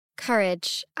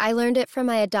Courage. I learned it from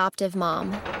my adoptive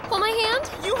mom. Hold my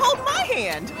hand. You hold my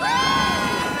hand.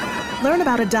 Learn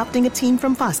about adopting a teen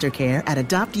from foster care at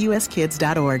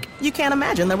adoptuskids.org. You can't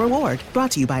imagine the reward.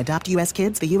 Brought to you by Adopt US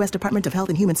Kids, the U.S. Department of Health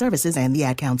and Human Services, and the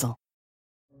Ad Council.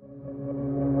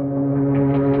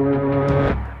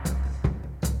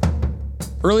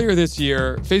 Earlier this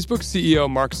year, Facebook CEO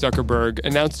Mark Zuckerberg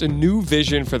announced a new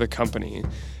vision for the company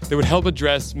that would help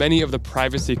address many of the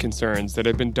privacy concerns that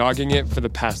had been dogging it for the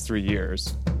past 3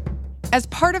 years. As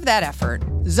part of that effort,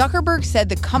 Zuckerberg said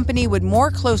the company would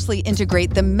more closely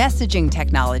integrate the messaging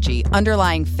technology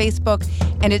underlying Facebook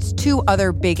and its two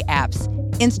other big apps,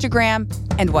 Instagram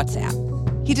and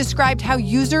WhatsApp. He described how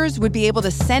users would be able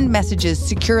to send messages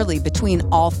securely between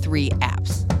all three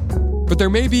apps. But there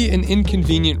may be an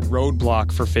inconvenient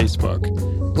roadblock for Facebook.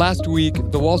 Last week,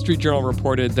 the Wall Street Journal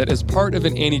reported that as part of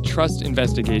an antitrust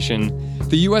investigation,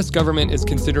 the U.S. government is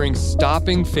considering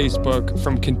stopping Facebook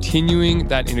from continuing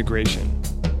that integration.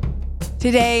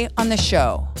 Today on the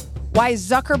show, why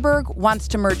Zuckerberg wants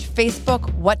to merge Facebook,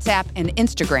 WhatsApp, and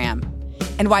Instagram,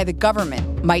 and why the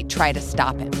government might try to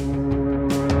stop him.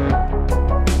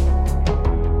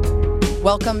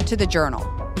 Welcome to The Journal,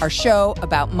 our show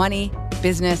about money,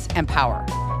 business, and power.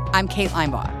 I'm Kate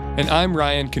Linebaugh. And I'm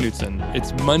Ryan Knutson.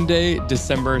 It's Monday,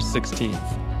 December 16th.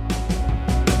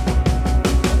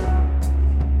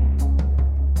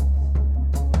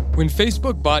 When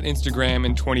Facebook bought Instagram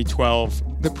in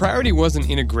 2012, the priority wasn't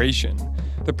integration.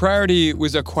 The priority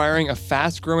was acquiring a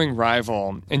fast-growing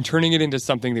rival and turning it into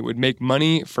something that would make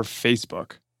money for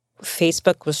Facebook.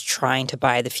 Facebook was trying to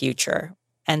buy the future.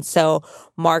 And so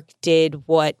Mark did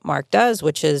what Mark does,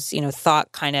 which is,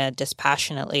 thought kind of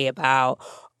dispassionately about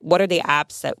what are the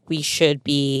apps that we should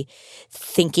be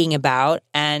thinking about,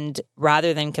 and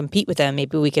rather than compete with them,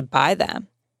 maybe we could buy them.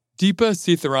 Deepa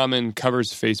Seetharaman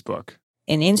covers Facebook.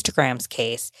 In Instagram's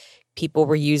case, people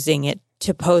were using it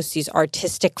to post these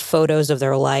artistic photos of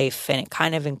their life, and it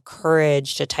kind of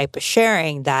encouraged a type of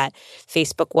sharing that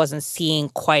Facebook wasn't seeing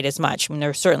quite as much. I mean, there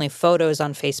were certainly photos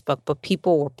on Facebook, but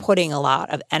people were putting a lot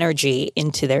of energy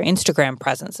into their Instagram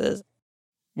presences.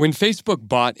 When Facebook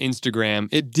bought Instagram,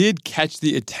 it did catch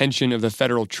the attention of the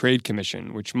Federal Trade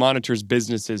Commission, which monitors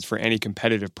businesses for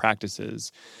anti-competitive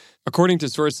practices. According to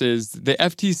sources, the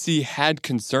FTC had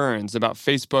concerns about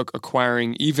Facebook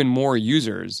acquiring even more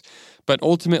users, but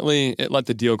ultimately it let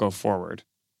the deal go forward.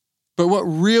 But what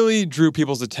really drew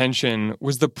people's attention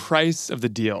was the price of the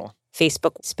deal.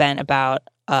 Facebook spent about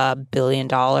 $1 billion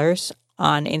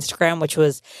on Instagram, which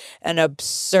was an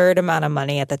absurd amount of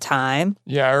money at the time.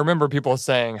 Yeah, I remember people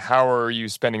saying, how are you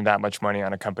spending that much money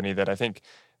on a company that I think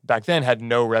back then had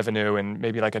no revenue and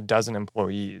maybe like a dozen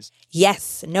employees?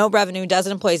 Yes, no revenue,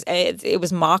 dozen employees. It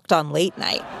was mocked on late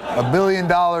night. $1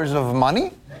 billion of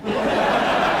money?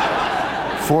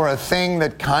 For a thing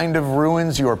that kind of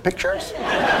ruins your pictures?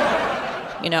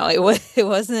 It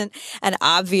wasn't an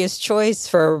obvious choice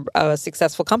for a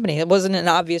successful company. It wasn't an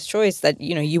obvious choice that,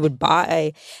 you would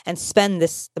buy and spend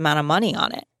this amount of money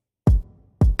on it.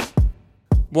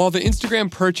 While the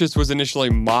Instagram purchase was initially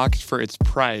mocked for its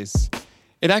price,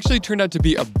 it actually turned out to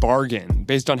be a bargain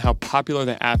based on how popular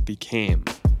the app became.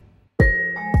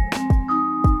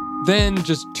 Then,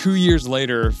 just 2 years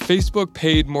later, Facebook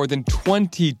paid more than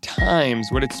 20 times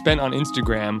what it spent on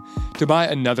Instagram to buy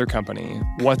another company,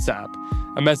 WhatsApp,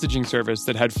 a messaging service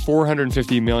that had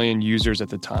 450 million users at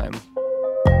the time.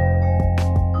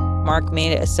 Mark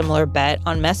made a similar bet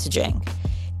on messaging.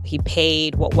 He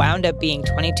paid what wound up being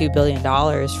 $22 billion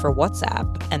for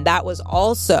WhatsApp. And that was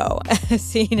also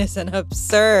seen as an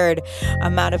absurd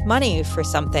amount of money for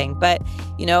something. But,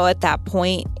 at that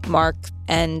point, Mark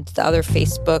and the other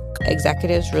Facebook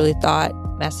executives really thought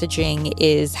messaging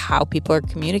is how people are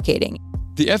communicating.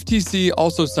 The FTC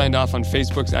also signed off on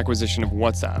Facebook's acquisition of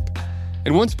WhatsApp.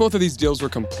 And once both of these deals were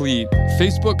complete,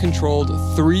 Facebook controlled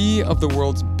 3 of the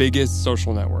world's biggest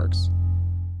social networks.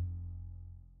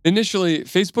 Initially,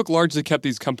 Facebook largely kept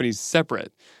these companies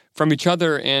separate from each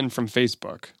other and from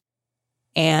Facebook.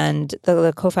 And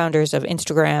the co-founders of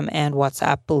Instagram and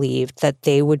WhatsApp believed that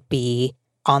they would be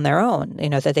on their own,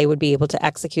 that they would be able to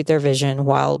execute their vision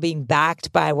while being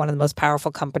backed by one of the most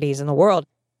powerful companies in the world.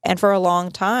 And for a long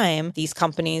time, these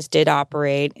companies did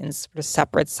operate in sort of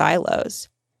separate silos.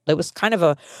 It was kind of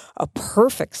a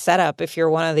perfect setup if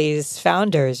you're one of these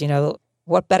founders,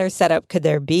 What better setup could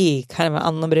there be? Kind of an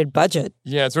unlimited budget.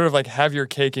 Yeah, it's sort of like have your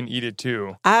cake and eat it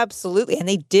too. Absolutely. And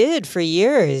they did for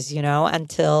years,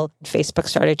 until Facebook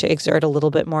started to exert a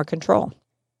little bit more control.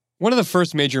 One of the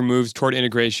first major moves toward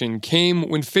integration came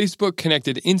when Facebook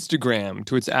connected Instagram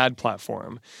to its ad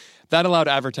platform. That allowed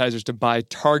advertisers to buy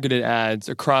targeted ads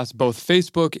across both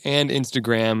Facebook and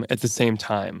Instagram at the same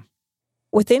time.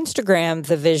 With Instagram,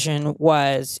 the vision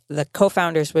was the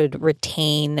co-founders would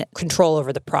retain control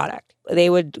over the product. They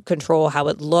would control how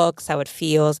it looks, how it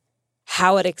feels,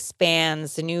 how it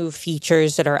expands, the new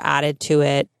features that are added to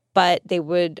it. But they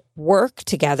would work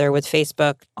together with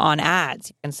Facebook on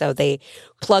ads. And so they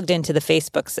plugged into the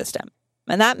Facebook system.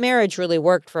 And that marriage really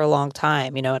worked for a long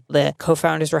time. You know, the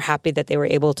co-founders were happy that they were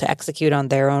able to execute on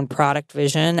their own product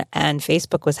vision, and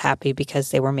Facebook was happy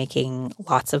because they were making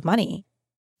lots of money.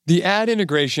 The ad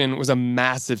integration was a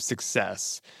massive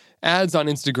success. Ads on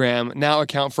Instagram now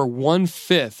account for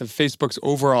 1/5 of Facebook's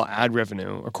overall ad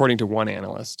revenue, according to one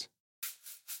analyst.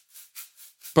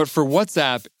 But for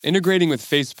WhatsApp, integrating with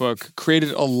Facebook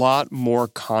created a lot more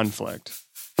conflict.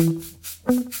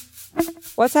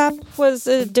 WhatsApp was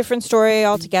a different story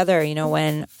altogether. You know,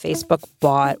 when Facebook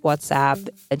bought WhatsApp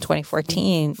in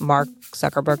 2014, Mark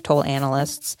Zuckerberg told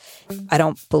analysts, "I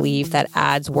don't believe that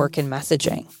ads work in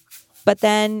messaging." But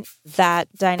then that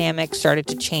dynamic started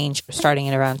to change starting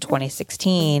in around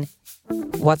 2016.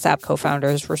 WhatsApp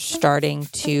co-founders were starting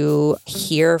to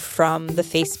hear from the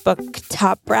Facebook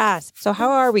top brass. So how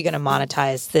are we going to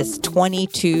monetize this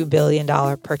 $22 billion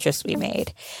purchase we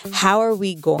made? How are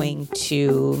we going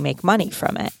to make money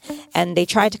from it? And they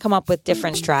tried to come up with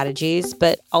different strategies,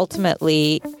 but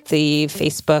ultimately the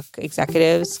Facebook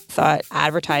executives thought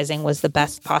advertising was the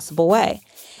best possible way.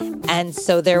 And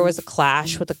so there was a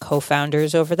clash with the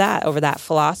co-founders over that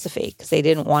philosophy, because they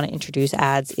didn't want to introduce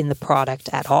ads in the product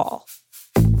at all.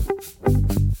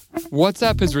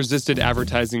 WhatsApp has resisted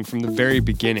advertising from the very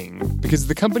beginning because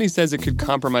the company says it could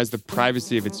compromise the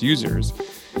privacy of its users.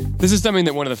 This is something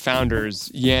that one of the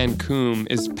founders, Yan Koum,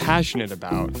 is passionate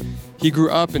about. He grew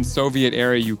up in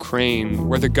Soviet-era Ukraine,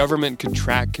 where the government could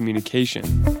track communication.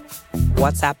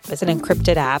 WhatsApp is an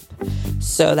encrypted app,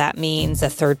 so that means a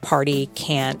third party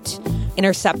can't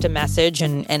intercept a message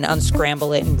and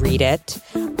unscramble it and read it.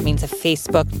 It means that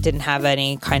Facebook didn't have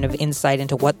any kind of insight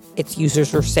into what its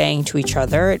users were saying to each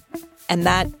other. And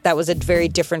that was a very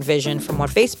different vision from what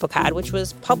Facebook had, which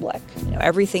was public. You know,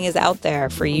 everything is out there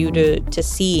for you to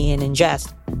see and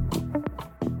ingest.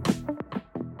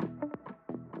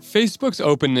 Facebook's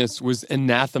openness was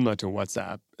anathema to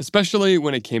WhatsApp, especially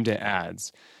when it came to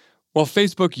ads. While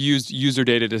Facebook used user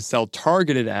data to sell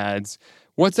targeted ads,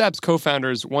 WhatsApp's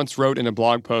co-founders once wrote in a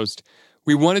blog post,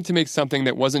 "We wanted to make something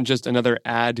that wasn't just another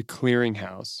ad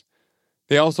clearinghouse."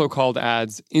 They also called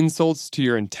ads insults to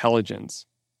your intelligence.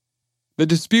 The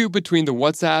dispute between the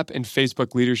WhatsApp and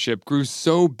Facebook leadership grew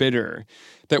so bitter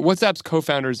that WhatsApp's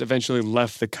co-founders eventually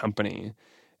left the company.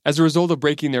 As a result of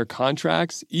breaking their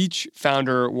contracts, each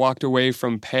founder walked away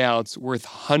from payouts worth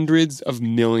hundreds of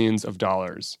millions of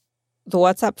dollars. The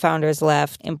WhatsApp founders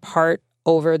left in part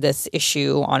over this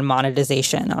issue on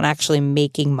monetization, on actually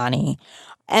making money.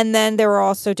 And then there were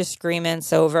also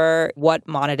disagreements over what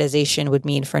monetization would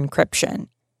mean for encryption.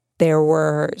 There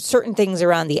were certain things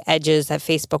around the edges that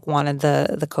Facebook wanted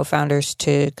the co-founders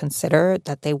to consider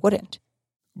that they wouldn't.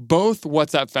 Both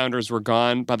WhatsApp founders were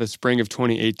gone by the spring of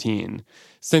 2018.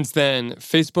 Since then,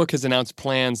 Facebook has announced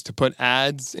plans to put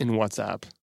ads in WhatsApp.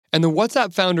 And the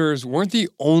WhatsApp founders weren't the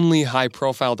only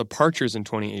high-profile departures in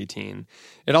 2018.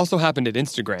 It also happened at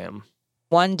Instagram.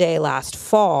 One day last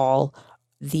fall,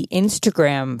 the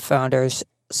Instagram founders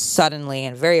suddenly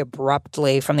and very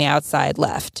abruptly from the outside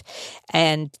left.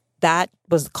 And that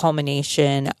was the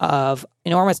culmination of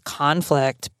enormous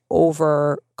conflict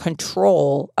over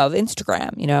control of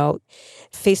Instagram. You know,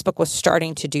 Facebook was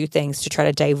starting to do things to try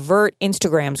to divert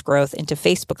Instagram's growth into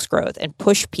Facebook's growth and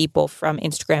push people from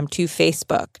Instagram to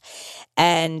Facebook.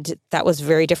 And that was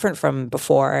very different from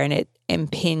before, and it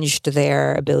impinged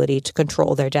their ability to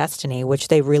control their destiny, which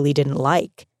they really didn't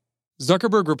like.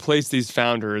 Zuckerberg replaced these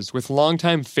founders with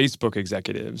longtime Facebook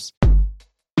executives.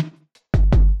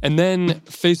 And then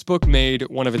Facebook made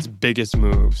one of its biggest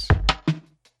moves.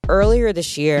 Earlier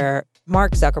this year,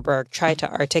 Mark Zuckerberg tried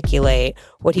to articulate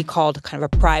what he called kind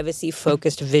of a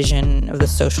privacy-focused vision of the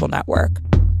social network.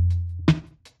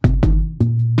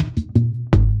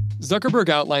 Zuckerberg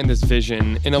outlined this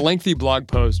vision in a lengthy blog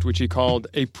post, which he called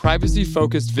a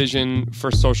privacy-focused vision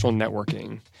for social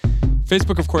networking.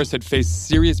 Facebook, of course, had faced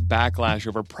serious backlash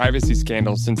over privacy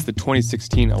scandals since the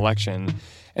 2016 election,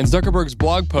 and Zuckerberg's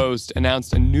blog post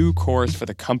announced a new course for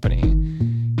the company.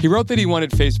 He wrote that he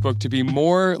wanted Facebook to be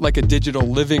more like a digital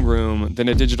living room than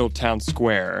a digital town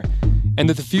square, and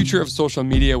that the future of social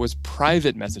media was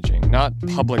private messaging, not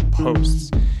public posts.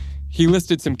 He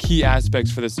listed some key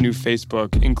aspects for this new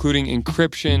Facebook, including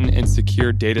encryption and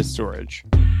secure data storage.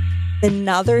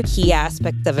 Another key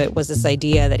aspect of it was this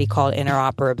idea that he called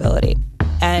interoperability.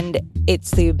 And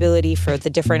it's the ability for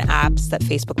the different apps that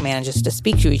Facebook manages to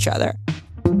speak to each other.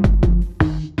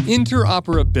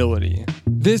 Interoperability.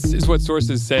 This is what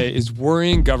sources say is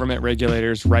worrying government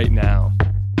regulators right now.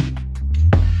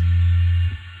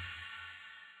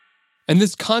 And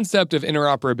this concept of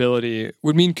interoperability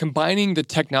would mean combining the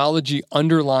technology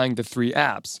underlying the three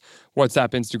apps, WhatsApp,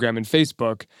 Instagram, and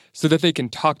Facebook, so that they can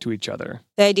talk to each other.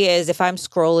 The idea is if I'm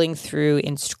scrolling through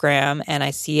Instagram and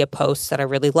I see a post that I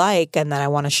really like and that I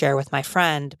want to share with my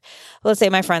friend, let's say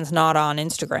my friend's not on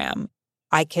Instagram,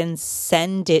 I can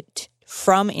send it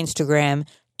from Instagram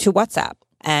to WhatsApp.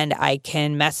 And I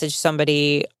can message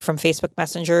somebody from Facebook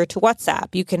Messenger to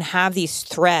WhatsApp. You can have these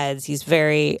threads, these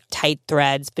very tight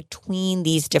threads between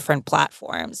these different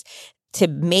platforms to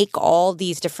make all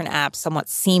these different apps somewhat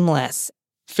seamless.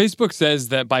 Facebook says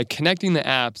that by connecting the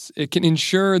apps, it can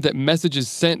ensure that messages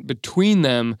sent between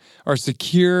them are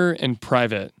secure and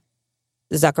private.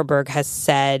 Zuckerberg has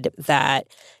said that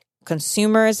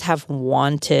consumers have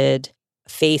wanted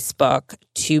Facebook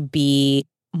to be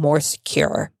more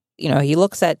secure. You know, he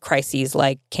looks at crises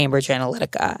like Cambridge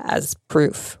Analytica as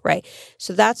proof, right?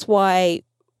 So that's why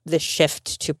the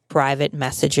shift to private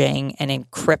messaging and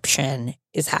encryption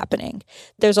is happening.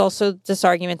 There's also this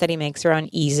argument that he makes around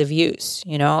ease of use.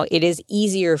 You know, it is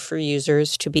easier for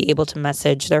users to be able to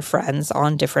message their friends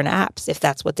on different apps if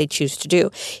that's what they choose to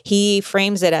do. He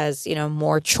frames it as, you know,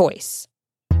 more choice.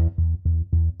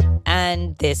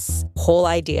 And this whole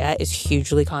idea is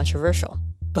hugely controversial,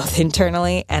 both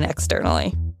internally and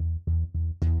externally.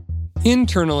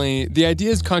 Internally, the idea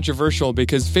is controversial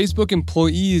because Facebook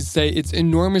employees say it's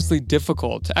enormously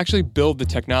difficult to actually build the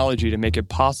technology to make it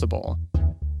possible.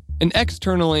 And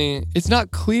externally, it's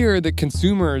not clear that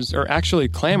consumers are actually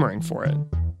clamoring for it.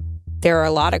 There are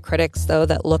a lot of critics, though,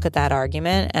 that look at that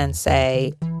argument and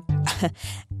say,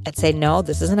 no,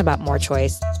 this isn't about more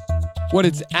choice. What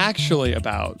it's actually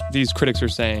about, these critics are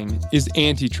saying, is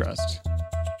antitrust.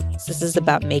 This is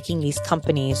about making these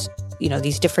companies, you know,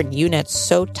 these different units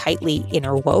so tightly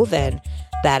interwoven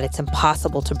that it's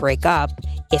impossible to break up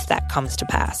if that comes to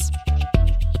pass.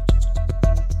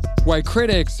 Why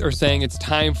critics are saying it's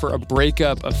time for a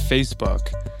breakup of Facebook,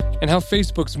 and how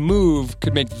Facebook's move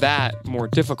could make that more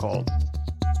difficult.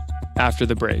 After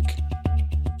the break.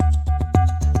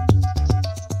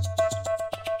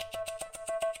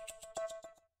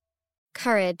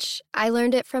 Courage. I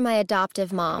learned it from my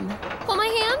adoptive mom. Hold my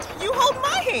hand? You hold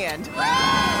my hand.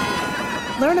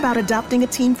 Learn about adopting a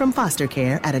teen from foster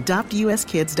care at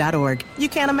adoptuskids.org. You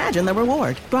can't imagine the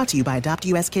reward. Brought to you by Adopt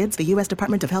US Kids, the U.S.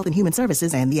 Department of Health and Human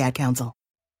Services, and the Ad Council.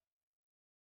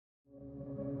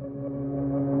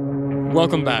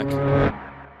 Welcome back.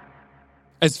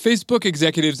 As Facebook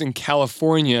executives in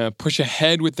California push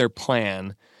ahead with their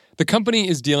plan, the company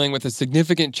is dealing with a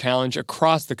significant challenge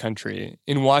across the country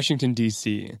in Washington,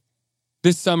 D.C.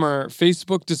 This summer,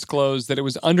 Facebook disclosed that it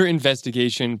was under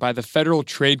investigation by the Federal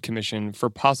Trade Commission for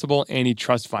possible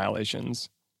antitrust violations.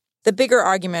 The bigger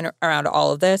argument around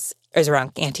all of this is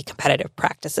around anti-competitive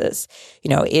practices. You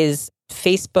know, is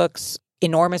Facebook's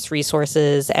enormous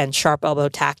resources and sharp elbow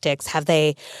tactics, have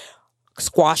they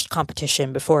squashed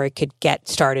competition before it could get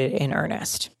started in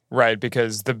earnest? Right,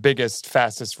 because the biggest,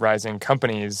 fastest rising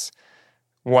companies,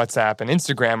 WhatsApp and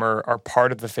Instagram, are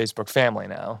part of the Facebook family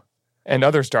now. And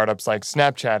other startups like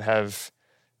Snapchat have,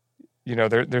 you know,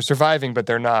 they're surviving, but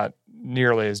they're not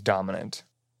nearly as dominant.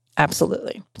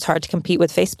 Absolutely. It's hard to compete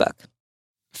with Facebook.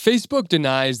 Facebook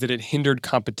denies that it hindered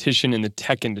competition in the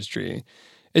tech industry.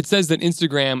 It says that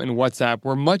Instagram and WhatsApp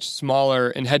were much smaller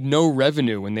and had no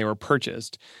revenue when they were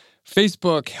purchased.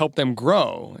 Facebook helped them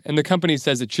grow, and the company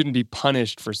says it shouldn't be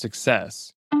punished for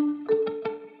success.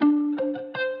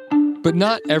 But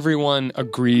not everyone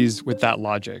agrees with that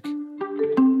logic.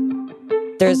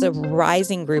 There's a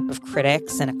rising group of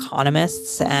critics and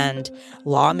economists and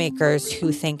lawmakers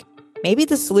who think maybe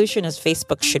the solution is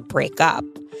Facebook should break up.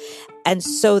 And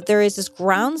so there is this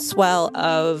groundswell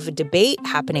of debate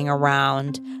happening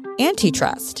around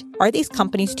antitrust. Are these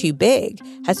companies too big?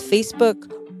 Has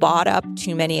Facebook bought up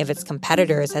too many of its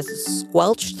competitors? Has it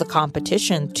squelched the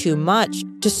competition too much,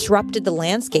 disrupted the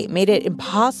landscape, made it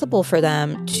impossible for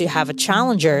them to have a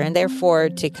challenger and therefore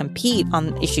to compete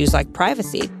on issues like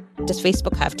privacy? Does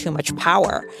Facebook have too much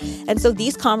power? And so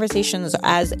these conversations,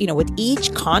 as you know, with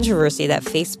each controversy that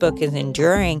Facebook is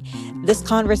enduring, this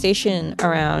conversation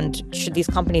around should these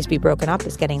companies be broken up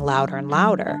is getting louder and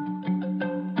louder.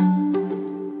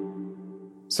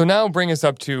 So now bring us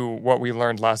up to what we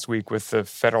learned last week with the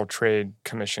Federal Trade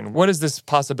Commission. What is this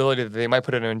possibility that they might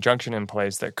put an injunction in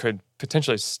place that could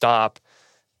potentially stop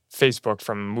Facebook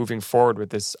from moving forward with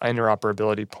this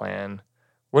interoperability plan.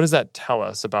 What does that tell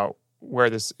us about where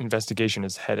this investigation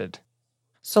is headed?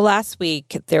 So last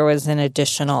week, there was an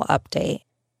additional update.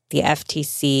 The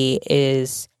FTC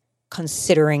is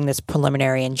considering this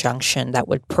preliminary injunction that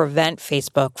would prevent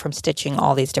Facebook from stitching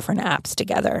all these different apps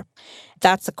together.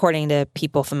 That's according to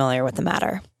people familiar with the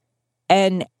matter.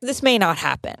 And this may not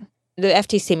happen. The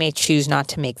FTC may choose not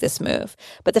to make this move.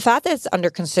 But the fact that it's under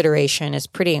consideration is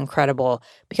pretty incredible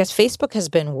because Facebook has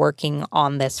been working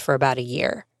on this for about a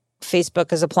year.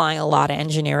 Facebook is applying a lot of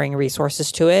engineering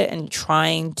resources to it and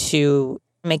trying to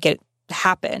make it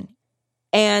happen.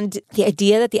 And the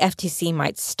idea that the FTC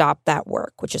might stop that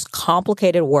work, which is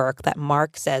complicated work that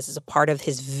Mark says is a part of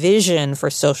his vision for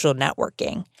social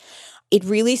networking, it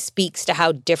really speaks to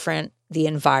how different the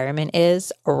environment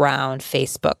is around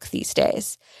Facebook these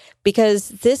days. Because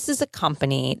this is a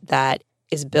company that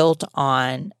is built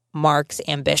on Mark's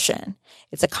ambition.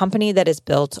 It's a company that is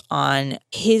built on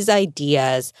his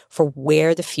ideas for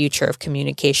where the future of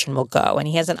communication will go. And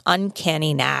he has an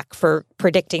uncanny knack for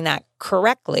predicting that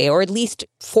correctly, or at least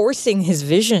forcing his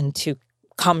vision to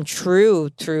come true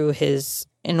through his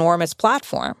enormous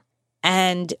platform.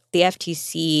 And the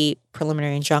FTC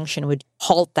preliminary injunction would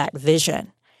halt that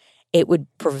vision. It would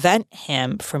prevent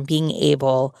him from being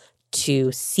able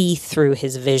to see through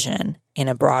his vision in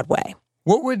a broad way.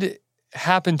 What would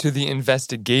happen to the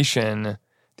investigation,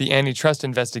 the antitrust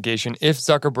investigation, if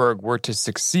Zuckerberg were to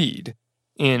succeed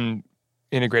in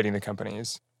integrating the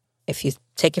companies? If you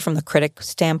take it from the critic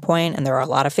standpoint, and there are a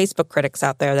lot of Facebook critics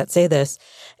out there that say this,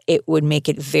 it would make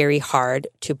it very hard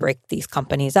to break these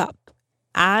companies up.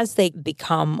 As they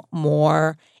become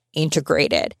more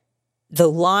integrated, the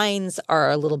lines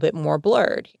are a little bit more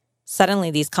blurred.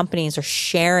 Suddenly, these companies are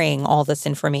sharing all this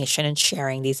information and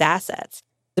sharing these assets.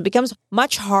 It becomes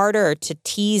much harder to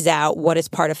tease out what is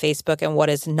part of Facebook and what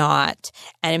is not.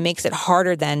 And it makes it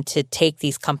harder then to take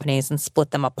these companies and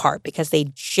split them apart because they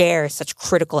share such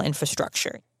critical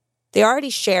infrastructure. They already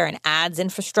share an ads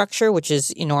infrastructure, which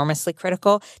is enormously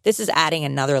critical. This is adding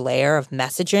another layer of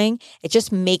messaging. It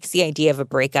just makes the idea of a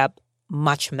breakup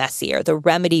much messier. The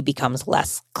remedy becomes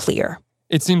less clear.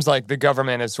 It seems like the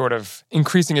government is sort of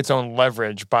increasing its own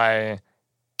leverage by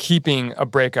keeping a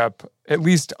breakup at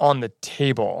least on the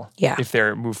table if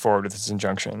they move forward with this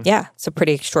injunction. Yeah, it's a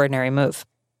pretty extraordinary move.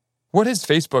 What has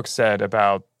Facebook said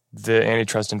about the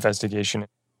antitrust investigation?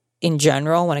 In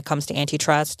general, when it comes to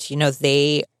antitrust,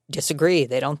 they disagree.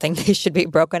 They don't think they should be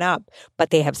broken up.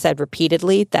 But they have said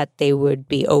repeatedly that they would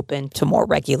be open to more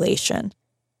regulation.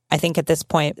 I think at this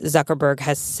point, Zuckerberg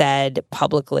has said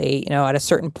publicly, at a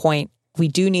certain point, we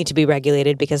do need to be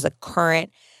regulated because the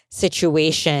current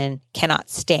situation cannot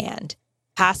stand.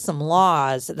 Pass some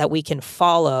laws that we can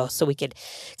follow so we could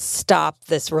stop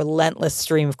this relentless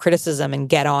stream of criticism and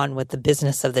get on with the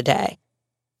business of the day.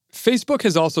 Facebook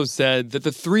has also said that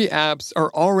the three apps are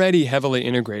already heavily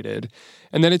integrated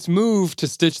and that its move to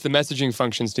stitch the messaging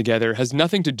functions together has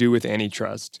nothing to do with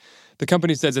antitrust. The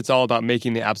company says it's all about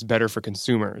making the apps better for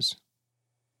consumers.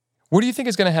 What do you think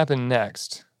is going to happen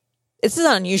next? This is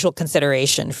an unusual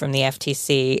consideration from the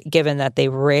FTC, given that they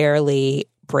rarely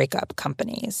break up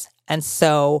companies. And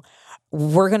so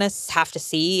we're going to have to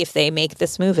see if they make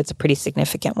this move. It's a pretty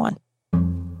significant one.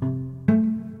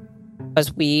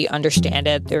 As we understand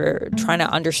it, they're trying to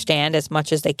understand as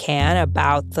much as they can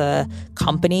about the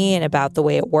company and about the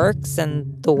way it works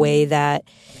and the way that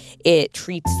it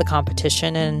treats the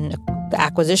competition and the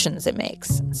acquisitions it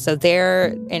makes. So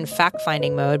they're in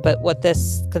fact-finding mode. But what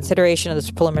this consideration of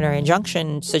this preliminary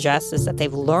injunction suggests is that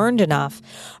they've learned enough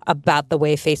about the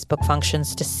way Facebook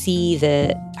functions to see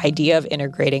the idea of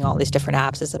integrating all these different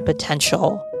apps as a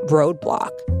potential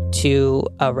roadblock to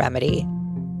a remedy.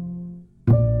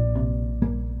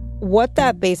 What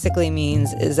that basically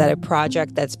means is that a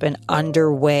project that's been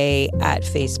underway at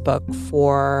Facebook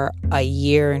for a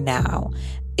year now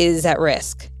is at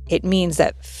risk. It means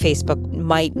that Facebook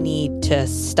might need to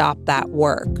stop that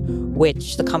work,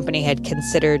 which the company had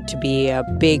considered to be a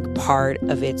big part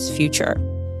of its future.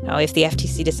 Now, if the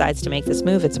FTC decides to make this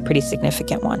move, it's a pretty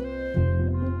significant one.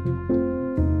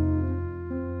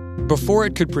 Before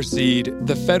it could proceed,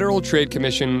 the Federal Trade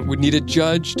Commission would need a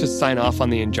judge to sign off on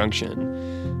the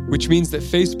injunction, which means that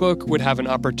Facebook would have an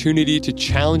opportunity to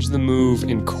challenge the move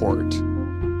in court.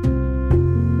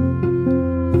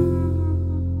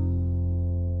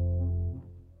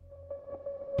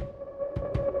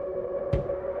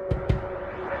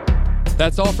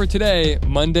 That's all for today,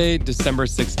 Monday, December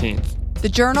 16th. The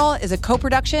Journal is a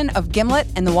co-production of Gimlet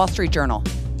and The Wall Street Journal.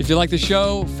 If you like the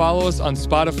show, follow us on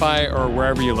Spotify or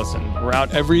wherever you listen. We're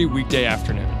out every weekday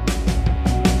afternoon.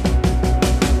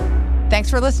 Thanks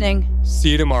for listening. See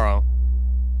you tomorrow.